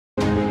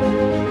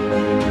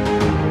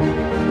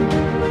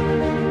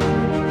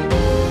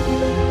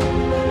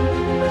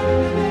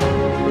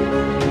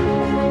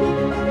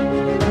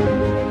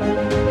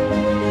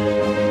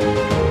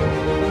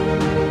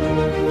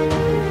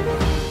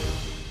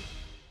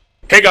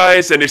Hey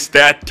guys, and it's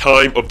that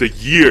time of the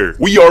year.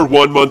 We are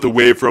 1 month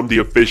away from the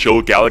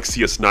official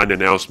Galaxy S9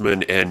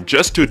 announcement, and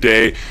just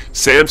today,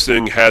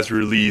 Samsung has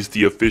released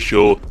the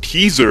official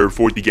teaser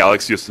for the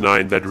Galaxy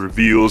S9 that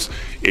reveals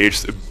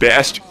its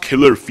best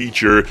killer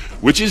feature,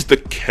 which is the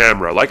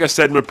camera. Like I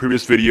said in my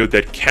previous video,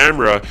 that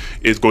camera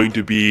is going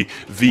to be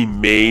the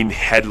main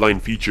headline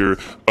feature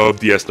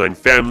of the S9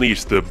 family.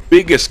 It's the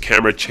biggest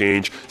camera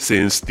change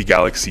since the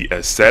Galaxy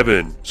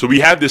S7. So we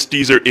have this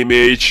teaser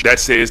image that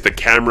says the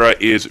camera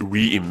is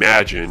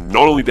reimagined.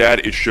 Not only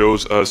that, it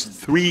shows us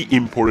 3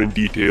 important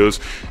details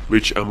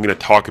which I'm gonna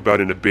talk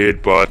about in a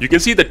bit, but you can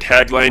see the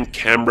tagline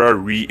camera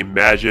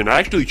reimagined. I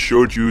actually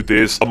showed you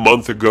this a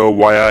month ago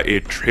via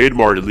a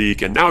trademark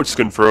leak, and now it's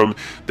confirmed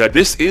that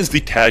this is the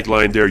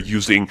tagline they're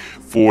using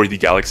for the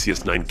Galaxy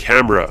S9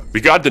 camera.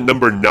 We got the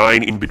number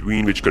 9 in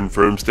between, which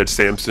confirms that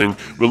Samsung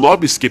will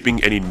not be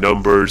skipping any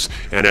numbers,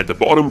 and at the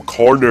bottom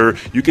corner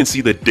you can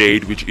see the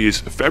date, which is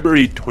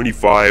February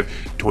 25,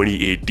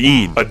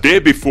 2018, a day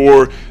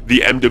before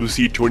the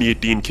MWC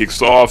 2018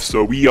 kicks off.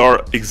 So we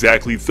are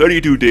exactly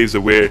 32 days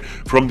away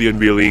from the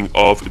unveiling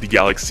of the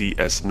Galaxy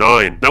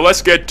S9. Now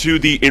let's get to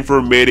the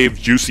informative,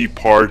 juicy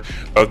part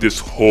of this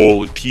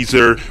whole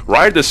teaser.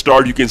 Right at the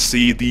start, you can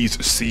see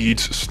these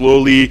seeds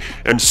slowly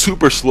and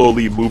super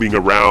slowly moving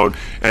around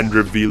and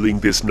revealing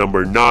this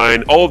number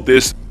 9. All of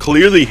this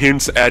clearly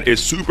hints at a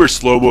super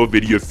slow-mo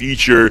video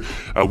feature.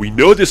 We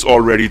know this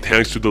already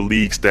thanks to the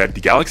leaks that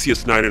the Galaxy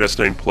S9 and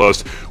S9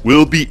 Plus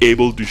will be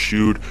able to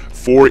shoot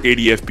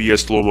 480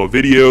 FPS slow-mo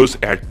videos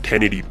at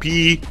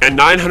 1080p and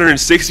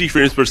 960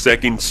 frames per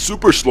second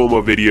super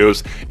slow-mo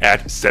videos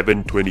at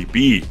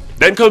 720p.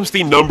 Then comes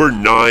the number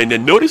 9,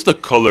 and notice the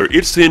color.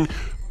 It's in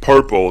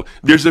purple.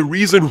 There's a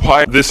reason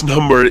why this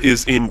number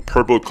is in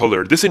purple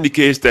color. This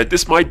indicates that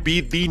this might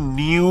be the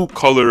new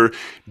color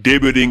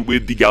debuting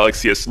with the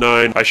Galaxy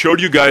S9. I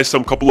showed you guys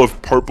some couple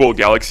of purple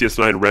Galaxy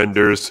S9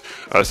 renders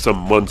some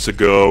months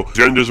ago.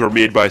 The renders were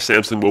made by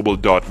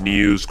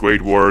SamsungMobile.news.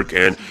 Great work,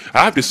 and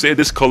I have to say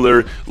this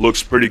color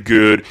looks pretty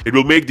good. It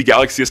will make the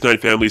Galaxy S9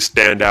 family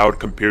stand out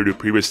compared to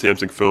previous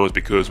Samsung phones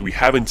because we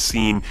haven't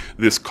seen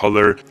this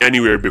color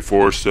anywhere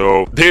before.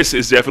 So this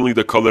is definitely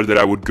the color that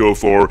I would go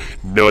for,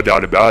 no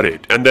doubt about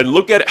it. And then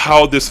look at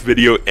how this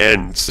video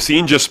ends. The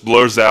scene just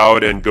blurs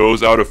out and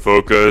goes out of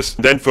focus,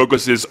 then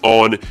focuses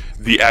on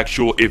the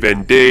actual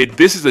event date.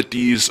 This is a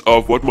tease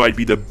of what might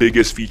be the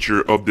biggest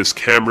feature of this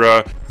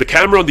camera. The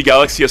camera on the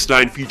Galaxy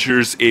S9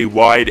 features a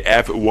wide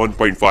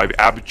f1.5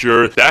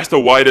 aperture. That's the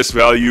widest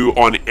value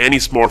on any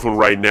smartphone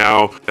right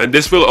now, and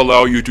this will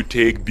allow you to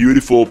take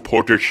beautiful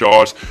portrait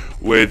shots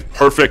with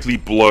perfectly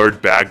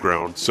blurred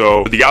background.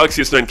 So the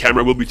Galaxy S9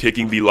 camera will be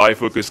taking the live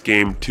focus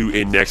game to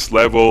a next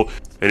level,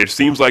 and it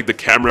seems like the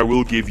camera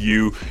will give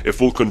you a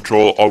full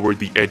control over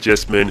the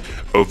adjustment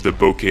of the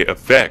bokeh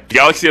effect. The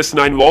Galaxy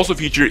S9 will also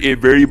feature a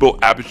variable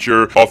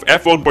aperture of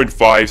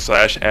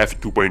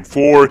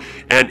f1.5/f2.4,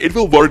 and it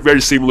will work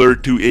very similar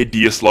to a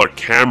DSLR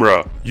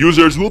camera.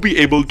 Users will be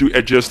able to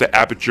adjust the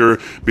aperture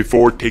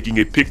before taking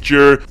a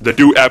picture. The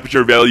 2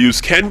 aperture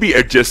values can be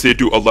adjusted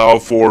to allow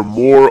for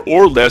more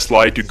or less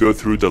light to go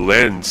through the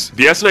lens.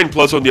 The S9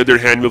 Plus, on the other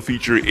hand, will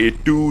feature a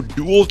 2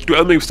 dual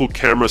 12 megapixel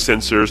camera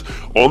sensors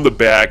on the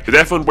back with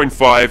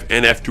f1.5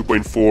 and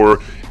f2.4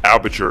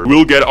 aperture.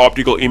 We'll get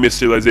optical image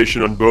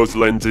stabilization on both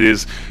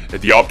lenses.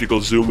 The optical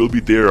zoom will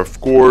be there,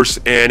 of course,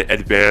 and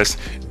advanced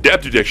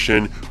depth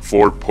detection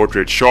for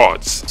portrait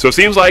shots. So it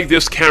seems like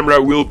this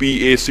camera will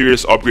be a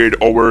serious upgrade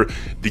over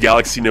the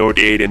Galaxy Note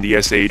 8 and the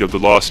S8 of the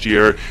last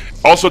year.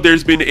 Also,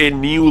 there's been a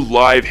new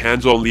live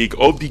hands-on leak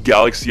of the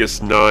Galaxy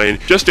S9.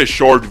 Just a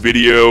short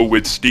video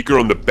with sticker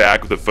on the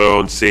back of the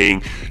phone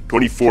saying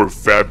 24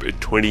 Feb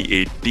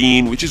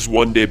 2018, which is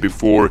 1 day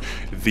before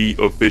the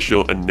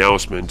official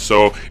announcement.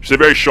 So it's a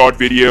very short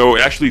video.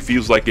 It actually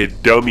feels like a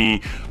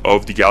dummy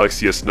of the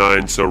Galaxy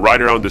S9. So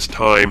right around this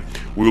time,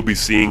 we'll be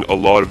seeing a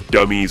lot of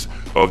dummies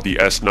of the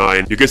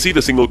S9. You can see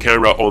the single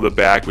camera on the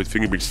back with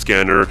fingerprint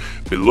scanner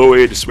below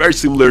it. It's very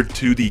similar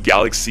to the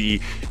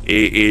Galaxy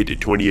A8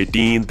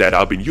 2018 that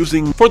I've been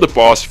using for the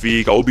past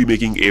week. I'll be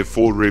making a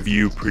full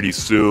review pretty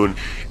soon.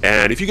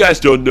 And if you guys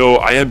don't know,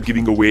 I am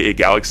giving away a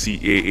Galaxy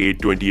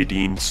A8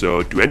 2018.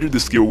 So to enter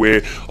this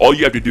giveaway, all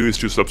you have to do is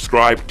to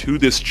subscribe to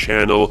this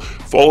channel,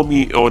 follow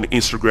me on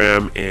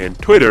Instagram and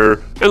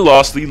Twitter, and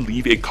lastly,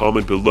 leave a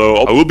comment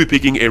below. I will be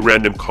picking a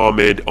random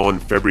comment on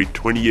February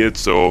 20th,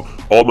 so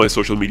all my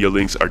social media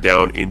links are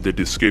down in the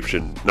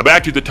description. Now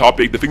back to the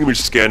topic. The fingerprint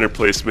scanner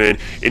placement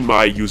in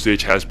my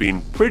usage has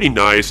been pretty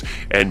nice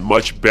and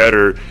much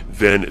better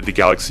than the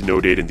Galaxy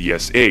Note 8 and the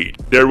S8.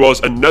 There was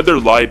another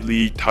live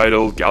leak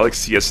titled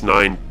Galaxy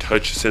S9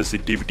 Touch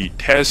Sensitivity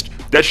Test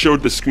that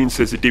showed the screen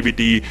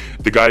sensitivity.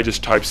 The guy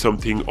just typed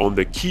something on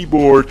the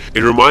keyboard.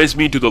 It reminds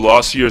me to the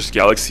last year's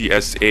Galaxy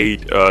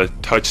S8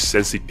 touch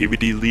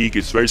sensitivity leak.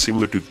 It's very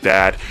similar to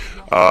that.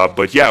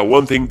 But yeah,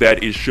 one thing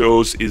that it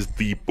shows is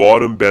the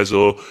bottom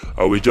bezel,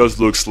 which does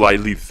look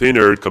slightly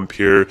thinner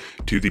compared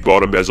to the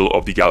bottom bezel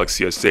of the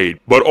Galaxy S8.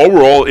 But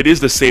overall, it is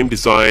the same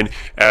design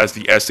as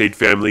the S8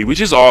 family,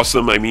 which is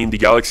awesome. I mean, the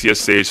Galaxy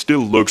S8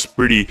 still looks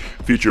pretty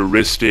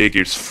futuristic.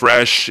 It's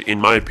fresh. In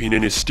my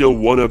opinion, it's still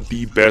one of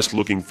the best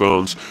looking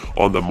phones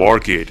on the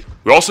market.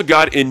 We also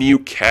got a new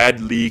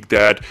CAD leak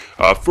that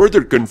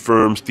further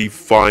confirms the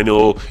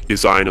final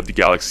design of the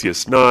Galaxy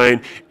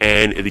S9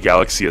 and the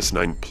Galaxy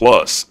S9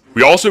 Plus.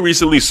 We also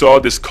recently saw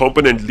this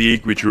component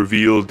leak which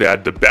revealed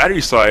that the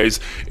battery size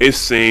is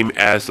same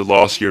as the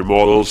last year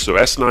model, so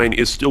S9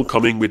 is still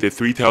coming with a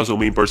 3000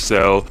 mAh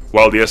cell,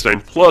 while the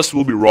S9 Plus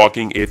will be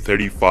rocking a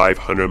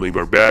 3500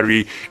 mAh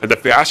battery, and the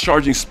fast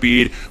charging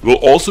speed will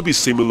also be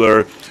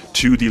similar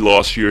to the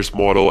last year's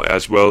model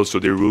as well, so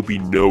there will be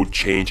no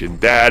change in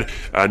that.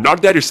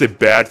 Not that it's a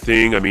bad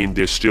thing. I mean,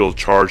 they still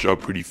charge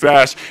up pretty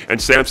fast, and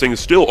Samsung is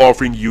still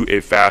offering you a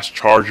fast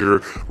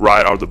charger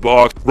right out of the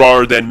box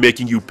rather than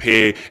making you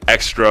pay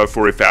extra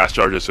for a fast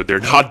charger, so they're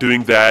not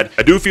doing that.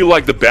 I do feel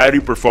like the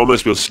battery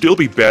performance will still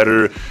be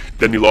better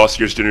than the last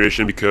year's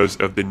generation because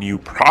of the new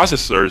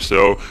processor.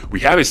 So we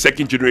have a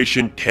second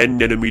generation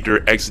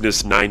 10nm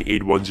Exynos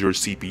 9810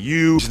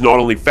 CPU, which is not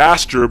only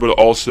faster but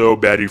also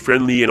battery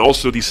friendly, and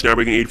also the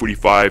Snapdragon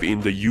 845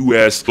 in the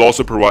US will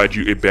also provide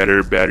you a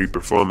better battery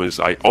performance.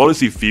 I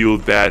honestly feel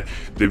that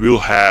they will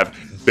have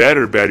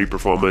better battery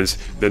performance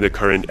than the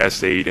current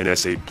S8 and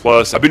S8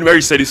 Plus. I've been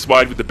very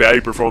satisfied with the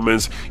battery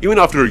performance. Even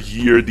after a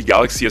year, the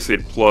Galaxy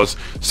S8 Plus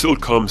still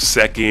comes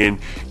second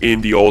in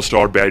the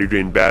All-Star battery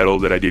drain battle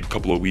that I did a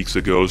couple of weeks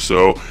ago,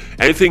 so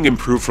anything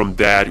improved from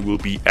that will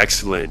be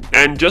excellent.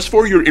 And just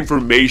for your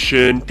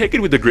information, take it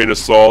with a grain of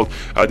salt.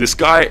 This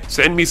guy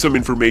sent me some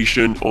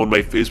information on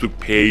my Facebook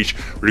page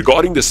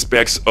regarding the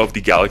specs of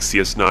the Galaxy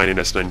S9 and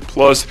S9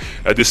 Plus.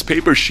 This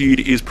paper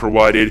sheet is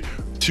provided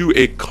to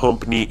a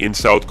company in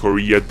South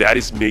Korea that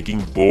is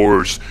making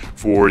boards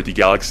for the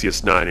Galaxy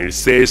S9, and it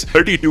says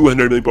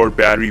 3200 mAh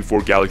battery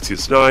for Galaxy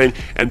S9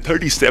 and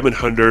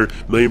 3700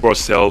 mAh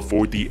cell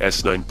for the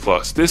S9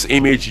 Plus. This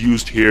image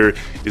used here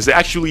is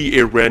actually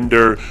a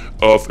render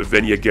of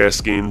Venia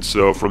Gaskin,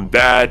 so from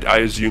that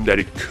I assume that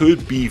it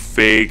could be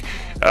fake.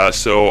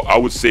 So I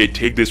would say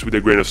take this with a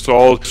grain of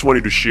salt. Just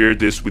wanted to share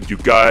this with you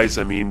guys.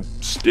 I mean,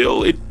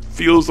 still it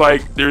feels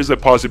like there's a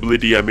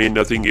possibility. I mean,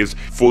 nothing is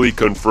fully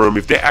confirmed.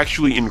 If they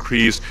actually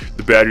increase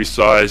the battery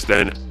size,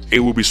 then it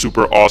will be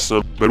super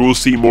awesome, but we'll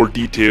see more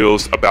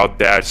details about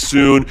that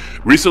soon.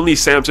 Recently,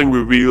 Samsung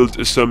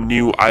revealed some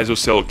new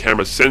ISOCELL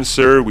camera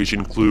sensor, which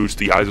includes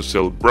the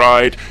ISOCELL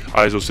Bright,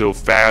 ISOCELL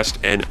Fast,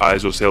 and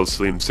ISOCELL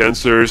Slim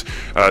sensors.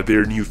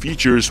 Their new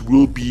features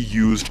will be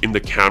used in the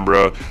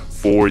camera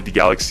for the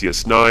Galaxy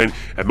S9,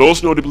 and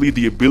most notably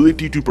the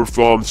ability to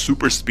perform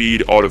super speed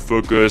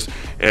autofocus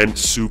and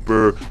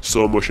super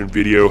slow motion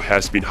video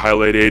has been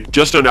highlighted.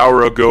 Just an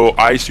hour ago,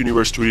 Ice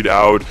Universe tweeted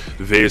out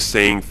they're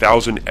saying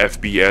 1000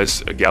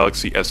 FPS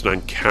Galaxy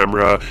S9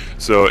 camera,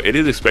 so it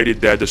is expected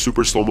that the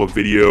super slow mo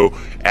video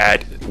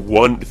at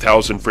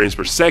 1000 frames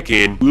per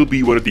second will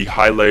be one of the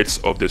highlights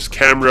of this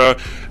camera,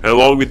 and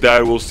along with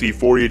that we'll see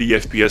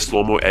 480 FPS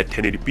slow mo at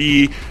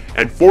 1080p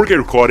and 4K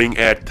recording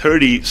at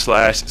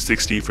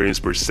 30/60 frames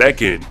per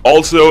second.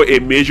 Also, a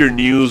major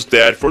news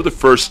that for the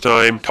first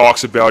time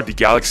talks about the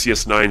Galaxy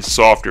S9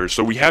 software.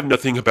 So we have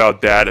nothing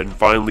about that, and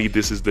finally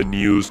this is the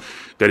news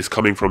that is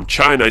coming from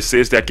China. It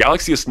says that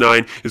Galaxy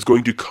S9 is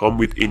going to come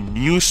with a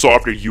new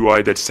software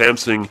UI that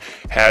Samsung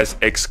has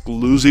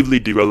exclusively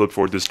developed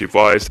for this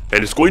device,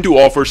 and it's going to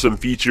offer some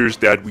features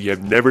that we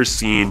have never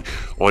seen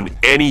on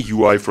any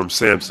UI from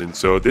Samsung.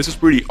 So this is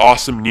pretty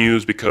awesome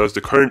news because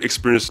the current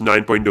Experience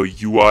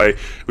 9.0 UI,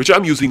 which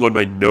I'm using on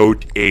my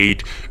Note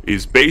 8,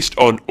 is based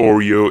on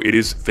Oreo. It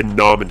is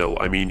phenomenal.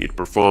 I mean, it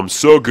performs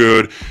so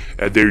good.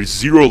 There is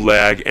zero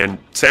lag, and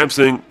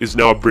Samsung is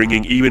now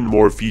bringing even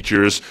more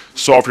features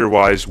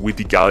software-wise with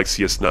the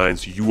Galaxy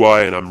S9's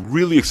UI, and I'm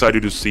really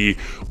excited to see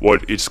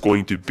what it's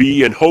going to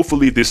be, and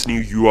hopefully this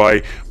new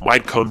UI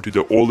might come to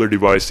the older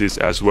devices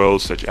as well,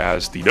 such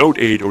as the Note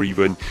 8 or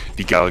even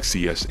the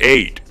Galaxy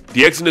S8.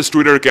 The Exynos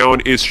Twitter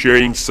account is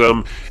sharing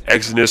some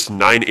Exynos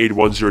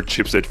 9810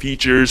 chipset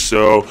features.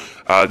 So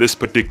this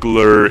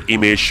particular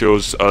image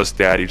shows us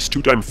that it's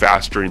 2 times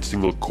faster in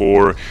single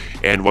core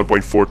and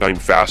 1.4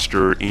 times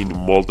faster in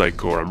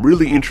multi-core. I'm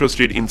really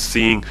interested in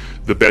seeing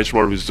the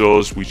benchmark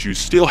results, which you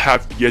still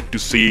have yet to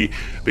see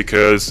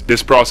because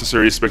this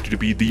processor is expected to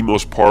be the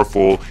most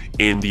powerful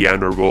in the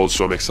Android world,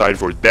 so I'm excited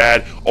for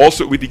that.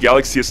 Also, with the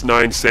Galaxy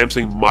S9,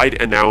 Samsung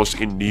might announce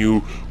a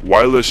new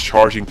wireless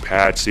charging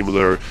pad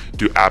similar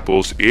to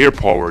Apple's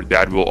AirPower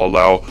that will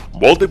allow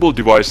multiple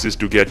devices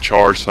to get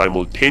charged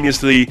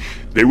simultaneously.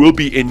 There will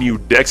be a new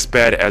DeX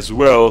pad as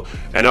well,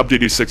 an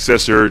updated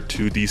successor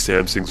to the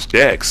Samsung's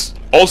DeX.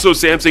 Also,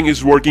 Samsung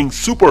is working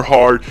super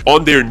hard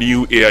on their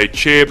new AI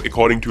chip.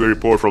 According to a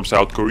report from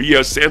South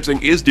Korea,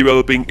 Samsung is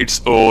developing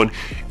its own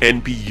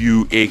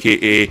NPU,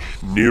 aka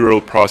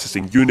Neural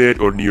Processing Unit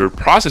or neural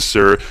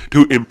processor,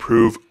 to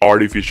improve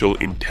artificial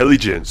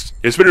intelligence.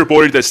 It's been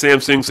reported that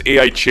Samsung's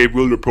AI chip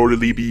will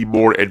reportedly be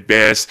more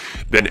advanced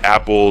than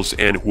Apple's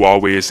and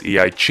Huawei's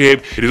AI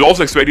chip. It is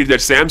also expected that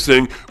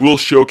Samsung will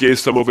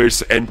showcase some of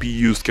its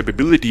NPU's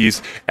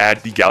capabilities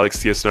at the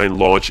Galaxy S9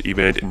 launch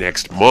event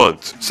next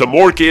month. Some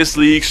more case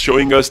leaks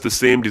showing us the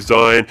same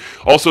design.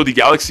 Also, the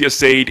Galaxy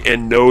S8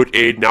 and Note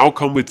 8 now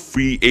come with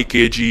free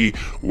AKG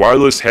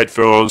wireless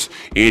headphones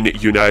in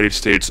United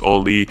States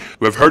only.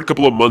 We've heard a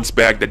couple of months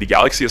back that the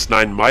Galaxy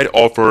S9 might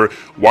offer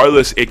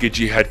wireless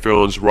AKG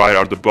headphones right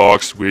out of the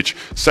box, which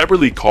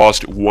separately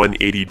cost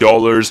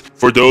 $180.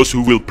 For those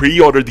who will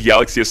pre-order the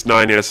Galaxy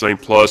S9 and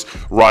S9 Plus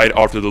right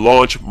after the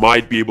launch,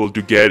 might be able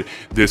to get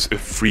this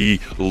free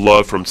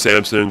love from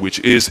Samsung, which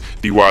is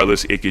the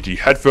wireless AKG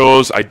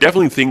headphones. I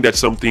definitely think that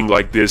something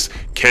like this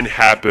can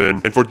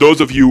happen. And for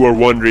those of you who are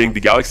wondering, the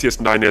Galaxy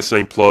S9 and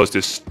S9 Plus,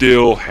 they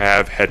still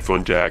have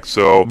headphone jacks,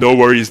 so no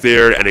worries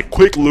there. And a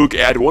quick look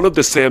at one of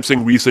the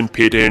Samsung recent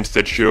patents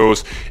that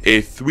shows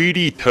a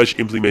 3D touch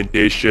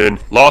implementation.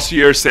 Last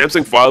year,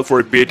 Samsung filed for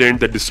a patent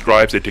that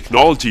describes a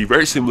technology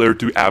very similar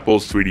to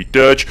Apple's 3D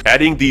touch.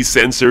 Adding these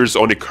sensors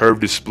on a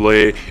curved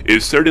display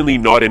is certainly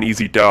not an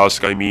easy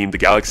task. I mean, the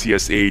Galaxy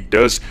S8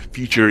 does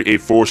feature a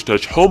Force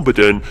Touch home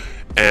button,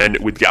 and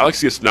with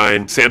Galaxy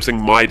S9,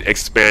 Samsung might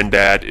expand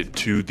that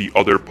to the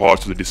other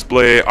parts of the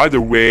display. Either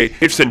way,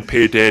 it's in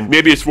patent.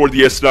 Maybe it's for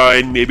the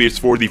S9, maybe it's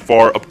for the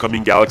far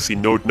upcoming Galaxy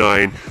Note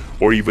 9,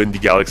 or even the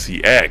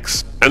Galaxy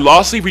X. And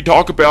lastly, if we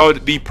talk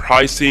about the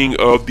pricing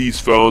of these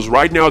phones,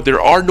 right now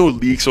there are no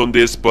leaks on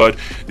this, but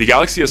the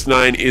Galaxy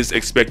S9 is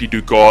expected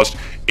to cost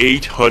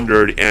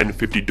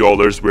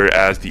 $850,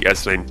 whereas the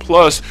S9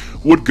 Plus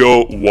would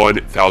go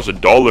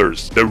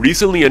 $1,000. The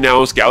recently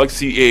announced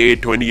Galaxy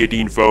A8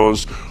 2018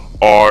 phones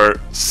are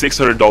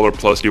 $600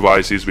 plus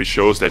devices, which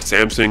shows that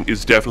Samsung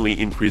is definitely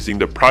increasing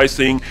the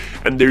pricing,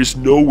 and there's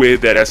no way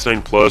that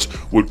S9 Plus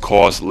would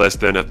cost less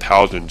than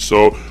 $1,000.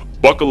 So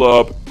buckle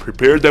up,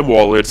 prepare them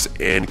wallets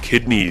and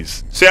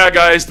kidneys. So yeah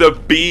guys, the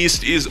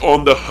beast is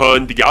on the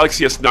hunt. The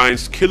Galaxy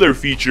S9's killer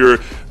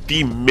feature,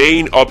 the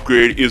main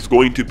upgrade, is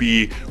going to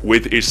be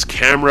with its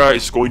camera.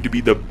 It's going to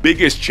be the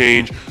biggest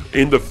change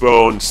in the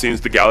phone since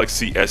the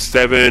Galaxy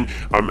S7.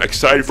 I'm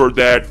excited for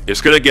that.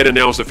 It's gonna get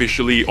announced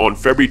officially on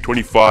February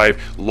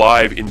 25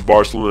 live in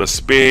Barcelona,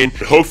 Spain.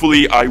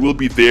 Hopefully I will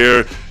be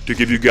there to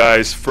give you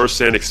guys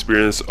first-hand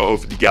experience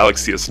of the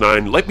Galaxy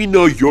S9. Let me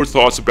know your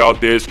thoughts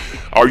about this.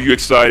 Are you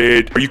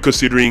excited? Are you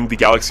considering the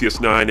Galaxy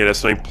S9 and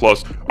S9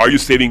 Plus? Are you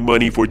saving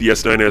money for the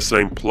S9 and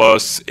S9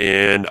 Plus?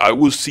 And I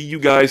will see you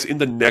guys in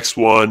the next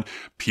one.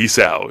 Peace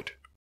out.